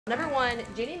Number one,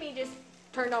 Jenny and me just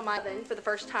turned on my oven for the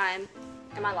first time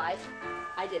in my life.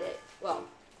 I did it. Well,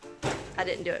 I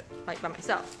didn't do it like by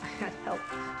myself. I had help.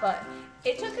 But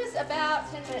it took us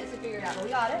about 10 minutes to figure it out, but we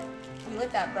got it. We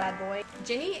lit that bad boy.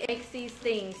 Jenny makes these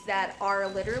things that are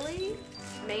literally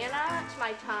manna to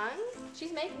my tongue.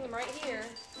 She's making them right here.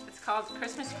 It's called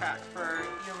Christmas crack. For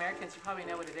you Americans, you probably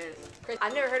know what it is.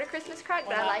 I've never heard of Christmas crack,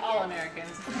 but well, I like all it.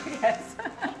 Americans, yes.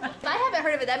 If I haven't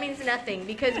heard of it, that means nothing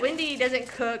because Wendy doesn't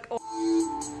cook.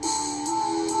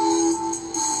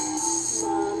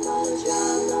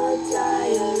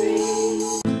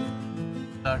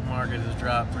 Stock market has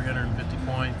dropped 350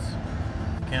 points.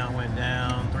 Account went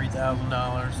down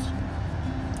 $3,000.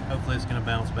 Hopefully it's going to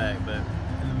bounce back, but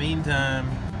in the meantime,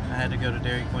 I had to go to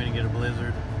Dairy Queen and get a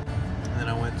Blizzard. And then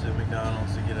I went to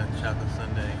McDonald's to get a chocolate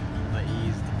sundae to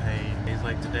ease the pain. Days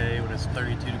like today when it's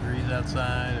 32 degrees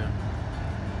outside and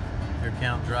your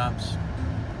account drops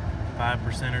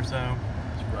 5% or so,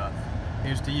 it's rough.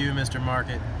 Here's to you, Mr.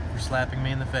 Market, for slapping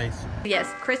me in the face. Yes,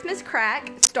 Christmas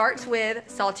crack starts with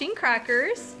saltine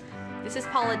crackers. This is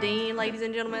Paula Deen, ladies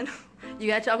and gentlemen. You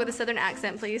gotta talk with a southern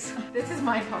accent, please. This is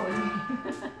my Paula.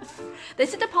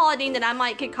 This is the Paula Deen that I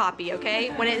might could copy, okay?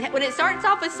 When it starts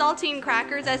off with saltine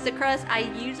crackers as the crust, I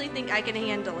usually think I can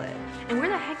handle it. And where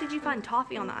the heck did you find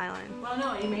toffee on the island? Well,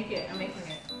 no, you make it. I'm making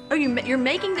it. Oh, you're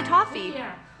making the toffee?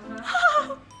 Yeah.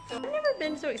 I've never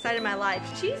been so excited in my life.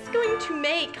 She's going to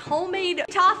make homemade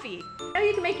toffee. I know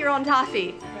you can make your own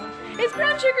toffee. It's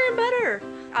brown sugar and butter.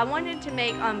 I wanted to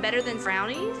make better than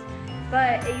brownies,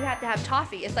 but you have to have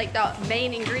toffee. It's like the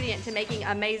main ingredient to making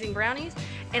amazing brownies.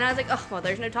 And I was like, oh, well,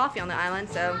 there's no toffee on the island,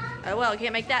 so, oh well,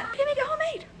 can't make that. Can't make it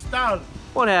homemade. Starling.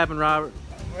 What happened, Robert?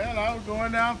 Well, I was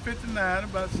going down 59,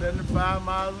 about 75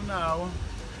 miles an hour,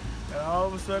 and all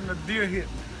of a sudden a deer hit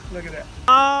me. Look at that.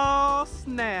 Oh,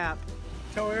 snap.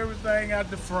 Tore everything out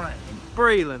the frame.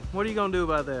 Breland, what are you gonna do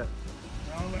about that?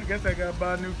 I don't know, I guess I gotta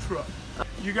buy a new truck.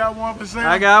 You got one for sale?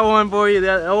 I got one for you,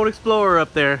 that old Explorer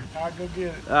up there. I'll go get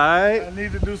it. All right. I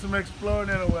need to do some exploring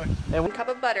anyway. And 1 cup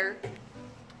of butter.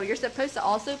 You're supposed to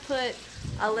also put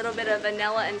a little bit of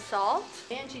vanilla and salt.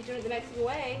 And she's doing it the Mexican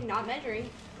way, not measuring.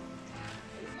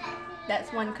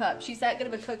 That's 1 cup. She's that good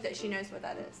of a cook that she knows what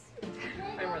that is.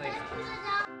 I'm really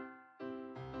not.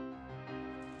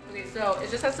 Okay, so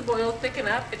it just has to boil, thicken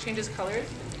up. It changes colors.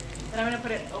 Then I'm gonna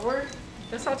put it over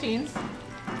the saltines,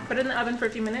 put it in the oven for a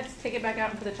few minutes, take it back out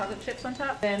and put the chocolate chips on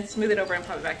top, then smooth it over and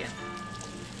pop it back in.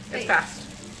 It's Wait,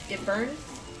 fast. It burns?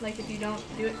 Like if you don't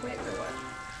do it quick or what?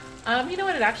 You know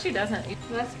what? It actually doesn't. It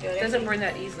That's good. doesn't burn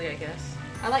that easily, I guess.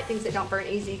 I like things that don't burn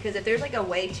easy because if there's like a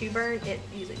way to burn, it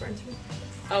usually burns for me.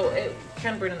 Oh, it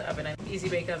can burn in the oven. Easy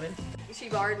bake oven. She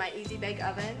borrowed my Easy Bake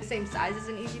Oven. The same size as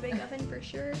an Easy Bake Oven for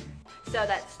sure. So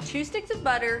that's 2 sticks of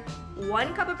butter,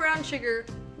 1 cup of brown sugar,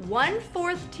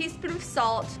 1/4 teaspoon of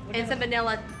salt, and some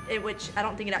vanilla, which I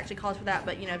don't think it actually calls for that,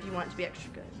 but you know, if you want it to be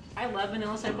extra good. I love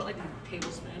vanilla, so I put like a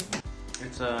tablespoon.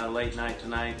 It's a late night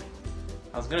tonight.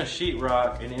 I was gonna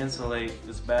sheetrock and insulate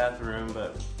this bathroom,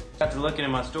 but after looking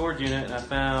in my storage unit, and I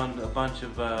found a bunch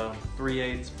of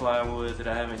 3/8 plywood that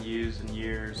I haven't used in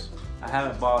years. I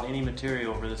haven't bought any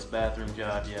material for this bathroom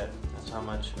job yet. That's how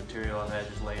much material I've had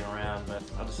just laying around, but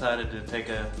I decided to take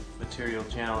a material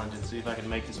challenge and see if I can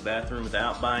make this bathroom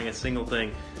without buying a single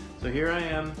thing. So here I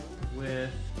am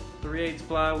with 3/8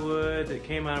 plywood that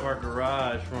came out of our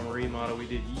garage from a remodel we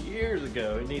did years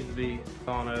ago. It needs to be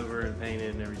gone over and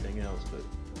painted and everything else, but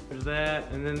there's that.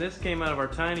 And then this came out of our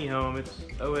tiny home. It's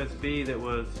OSB that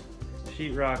was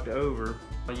sheetrocked over.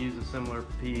 I used a similar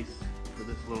piece for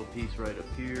this little piece right up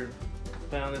here.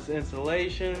 Found this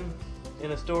insulation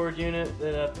in a storage unit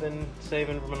that I've been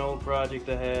saving from an old project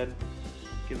I had.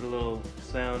 Give it a little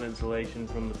sound insulation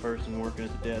from the person working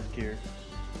at the desk here.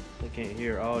 They can't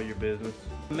hear all your business.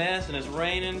 Mess, and it's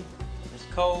raining, it's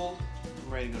cold.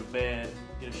 I'm ready to go to bed,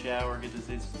 get a shower, get this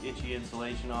itchy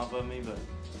insulation off of me, but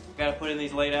I gotta put in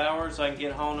these late hours so I can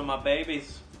get home to my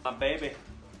babies. My baby,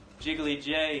 Jiggly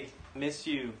J, miss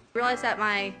you. Realize that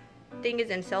my thing is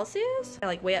in Celsius,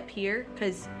 like way up here,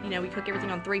 because you know we cook everything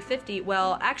on 350.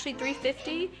 Well, actually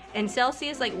 350 and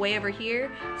Celsius like way over here.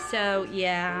 So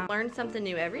yeah, learn something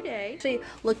new every day. Actually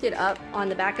looked it up on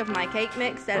the back of my cake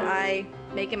mix that I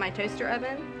make in my toaster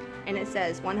oven, and it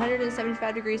says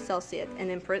 175 degrees Celsius and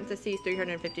in parentheses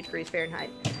 350 degrees Fahrenheit.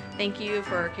 Thank you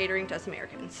for catering to us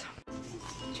Americans.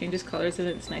 Changes colors and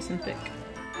it's nice and thick.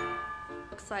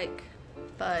 Looks like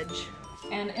fudge.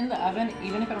 And in the oven,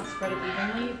 even if I don't spread it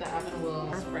evenly, the oven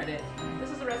will spread it. This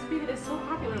is a recipe that is so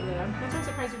popular over there. I'm so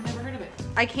surprised you've never heard of it.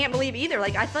 I can't believe either.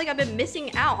 Like, I feel like I've been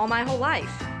missing out all my whole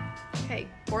life. Okay,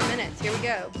 4 minutes. Here we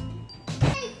go.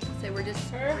 So we're just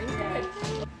stirring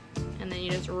it. And and then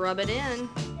you just rub it in.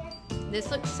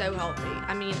 This looks so healthy.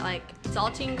 I mean, like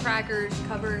saltine crackers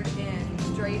covered in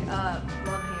straight up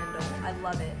love handle. I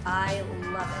love it. I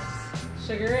love it.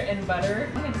 Sugar and butter.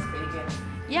 I'm gonna just bake it.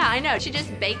 Yeah, I know. She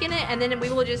just baking it, and then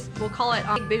we'll call it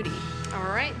Big Booty. All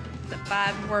right, so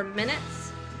 5 more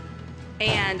minutes,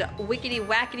 and wickety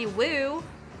wackety woo.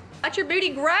 Let your booty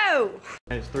grow.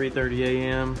 It's 3:30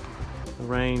 a.m. The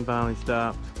rain finally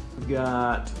stopped. We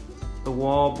got the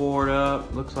wall board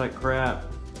up. Looks like crap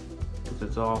because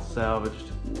it's all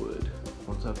salvaged wood.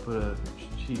 Once I put a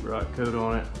sheetrock coat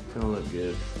on it, it's gonna look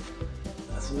good.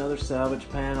 That's another salvage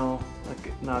panel. I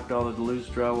knocked all the loose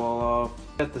drywall off.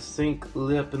 Got the sink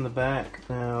lip in the back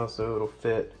now, so it'll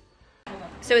fit.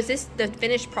 So is this the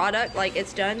finished product, like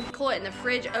it's done? Cool it in the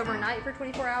fridge overnight for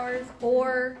 24 hours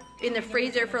or in the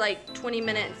freezer for like 20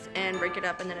 minutes and break it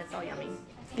up and then it's all yummy.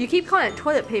 You keep calling it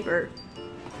toilet paper.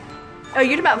 Oh,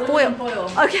 you're talking about foil. Foil.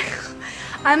 Okay.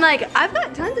 I'm like, I've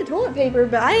got tons of toilet paper,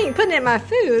 but I ain't putting it in my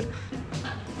food.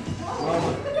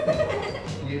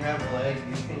 You have legs,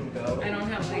 you can go. I don't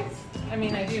have legs. I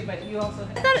mean, I do, but you also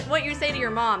have. That's not what you say to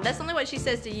your mom. That's only what she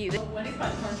says to you. Wendy's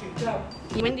about to turn you.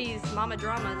 Go. Wendy's mama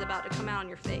drama is about to come out on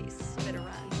your face. You better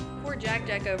run. Poor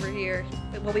Jack over here.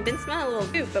 Well, we've been smelling a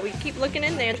little goop, but we keep looking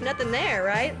in there. There's nothing there,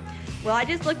 right? Well, I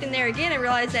just looked in there again and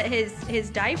realized that his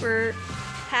diaper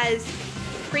has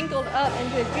crinkled up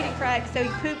into his beauty crack, so he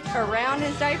pooped around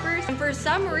his diapers. And for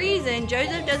some reason,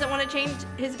 Joseph doesn't want to change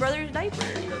his brother's diaper.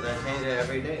 Because I change it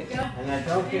every day. And I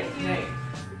don't get paid.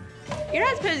 You're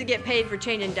not supposed to get paid for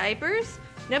changing diapers.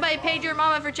 Nobody paid your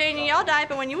mama for changing y'all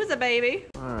diaper when you was a baby.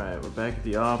 Alright, we're back at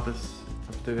the office.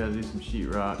 I still gotta do some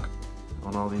sheetrock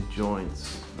on all these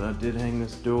joints. But I did hang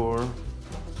this door.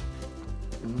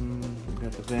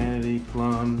 Got the vanity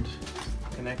plumbed,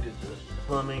 connected to the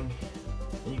plumbing.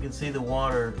 And you can see the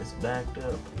water is backed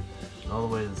up all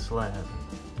the way to the slab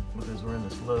because we're in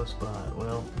this low spot.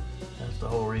 Well, that's the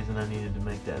whole reason I needed to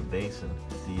make that basin.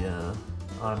 The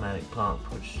automatic pump,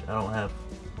 which I don't have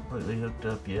completely hooked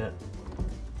up yet.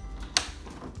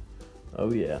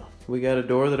 Oh yeah, we got a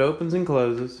door that opens and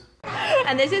closes.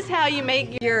 And this is how you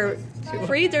make your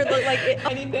freezer look like it.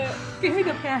 I need to give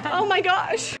the pan. Oh my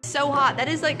gosh. So hot. That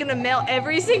is like gonna melt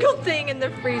every single thing in the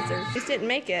freezer. Just didn't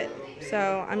make it.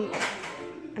 So I'm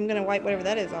gonna wipe whatever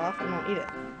that is off and I'll eat it.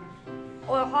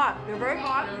 Oh, they're hot. They're very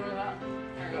hot.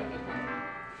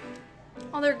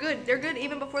 Oh, they're good. They're good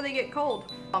even before they get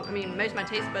cold. I mean, most of my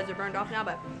taste buds are burned off now,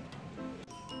 but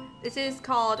this is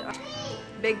called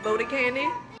Big Booty Candy.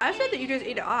 I said that you just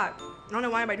eat it hot. I don't know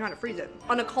why anybody trying to freeze it.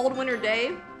 On a cold winter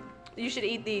day, you should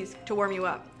eat these to warm you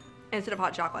up instead of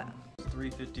hot chocolate.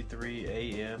 3:53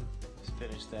 a.m. Just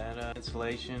finished that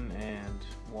insulation and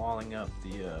walling up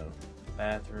the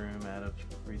bathroom out of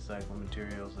recycled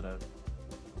materials that I've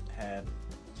had.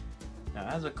 Now,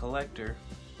 as a collector,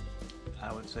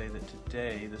 I would say that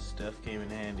today this stuff came in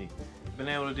handy. I've been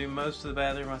able to do most of the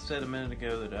bathroom. I said a minute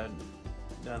ago that I'd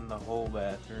done the whole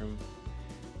bathroom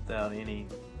without any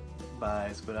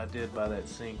buys, but I did buy that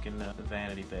sink and the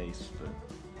vanity base, but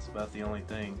it's about the only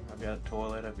thing. I've got a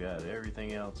toilet, I've got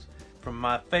everything else. From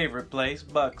my favorite place,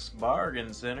 Buck's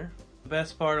Bargain Center. The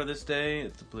best part of this day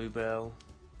is the Bluebell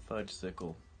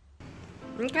Fudgesicle.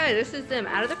 Okay, this is them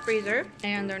out of the freezer,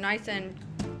 and they're nice and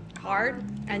hard.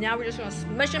 And now we're just gonna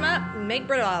smush them up and make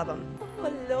bread out of them.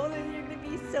 Oh, Lola, you're gonna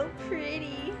be so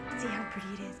pretty. See how pretty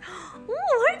it is.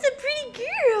 Oh, Heart's a pretty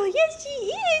girl. Yes, she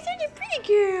is. Such a pretty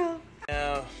girl.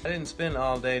 Now, I didn't spend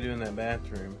all day doing that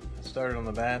bathroom. I started on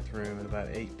the bathroom at about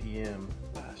 8 p.m.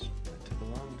 Gosh, that took a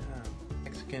long time.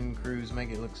 Mexican crews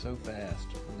make it look so fast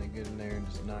when they get in there and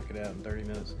just knock it out in 30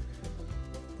 minutes.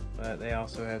 But they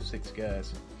also have 6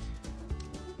 guys.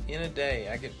 In a day,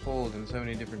 I get pulled in so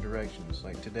many different directions.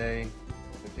 Like today,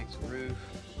 I fix a roof,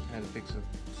 I had to fix a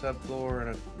subfloor in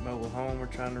a mobile home we're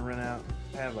trying to rent out.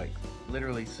 I have like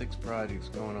literally 6 projects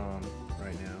going on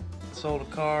right now. I sold a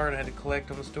car and I had to collect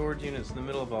on the storage units in the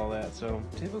middle of all that. So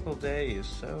typical day is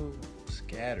so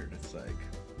scattered. It's like,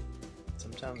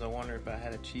 sometimes I wonder if I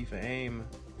had a chief of aim,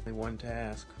 only one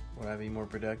task, would I be more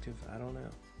productive? I don't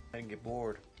know. I didn't get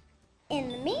bored. In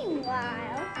the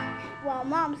meanwhile, while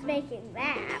Mom's making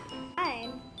that,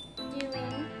 I'm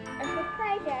doing a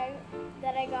surprise egg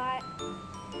that I bought,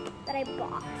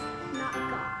 not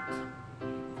got.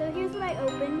 So here's what I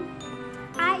opened.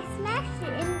 I smashed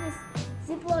it in this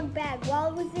Ziploc bag while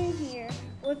it was in here.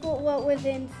 Look what was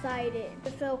inside it.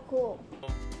 It's so cool.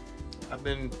 I've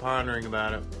been pondering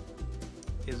about it.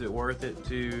 Is it worth it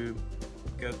to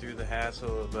go through the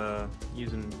hassle of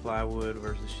using plywood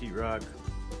versus sheetrock?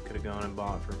 Could have gone and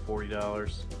bought for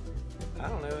 $40. I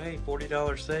don't know, hey,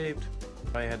 $40 saved.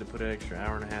 I had to put an extra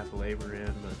hour and a half of labor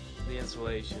in, but the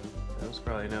insulation, That was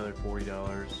probably another $40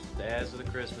 to add to the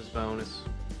Christmas bonus.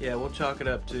 Yeah, we'll chalk it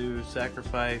up to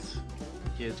sacrifice.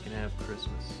 Kids can have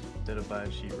Christmas instead of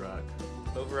buying sheetrock.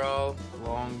 Overall,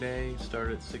 long day.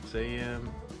 Started at 6 a.m.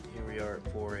 Here we are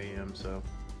at 4 a.m. So,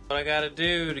 what I gotta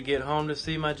do to get home to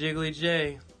see my Jiggly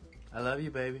J. I love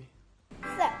you, baby.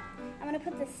 So, I'm gonna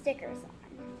put the stickers on.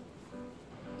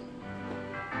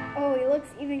 Oh, he looks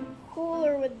even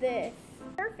cooler with this.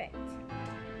 Perfect.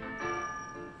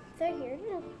 So here it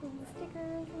is, with the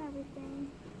stickers and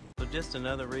everything. So just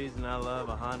another reason I love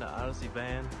a Honda Odyssey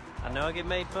van. I know I get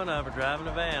made fun of for driving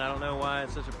a van. I don't know why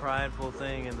it's such a prideful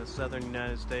thing in the southern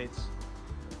United States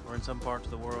or in some parts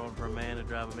of the world for a man to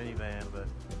drive a minivan, but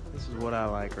this is what I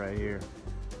like right here.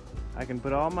 I can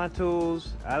put all my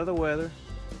tools out of the weather.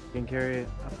 I can carry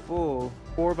a full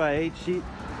 4x8 sheet.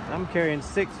 I'm carrying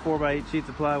 6 4x8 sheets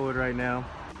of plywood right now.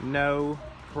 No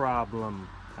problem.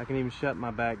 I can even shut my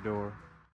back door.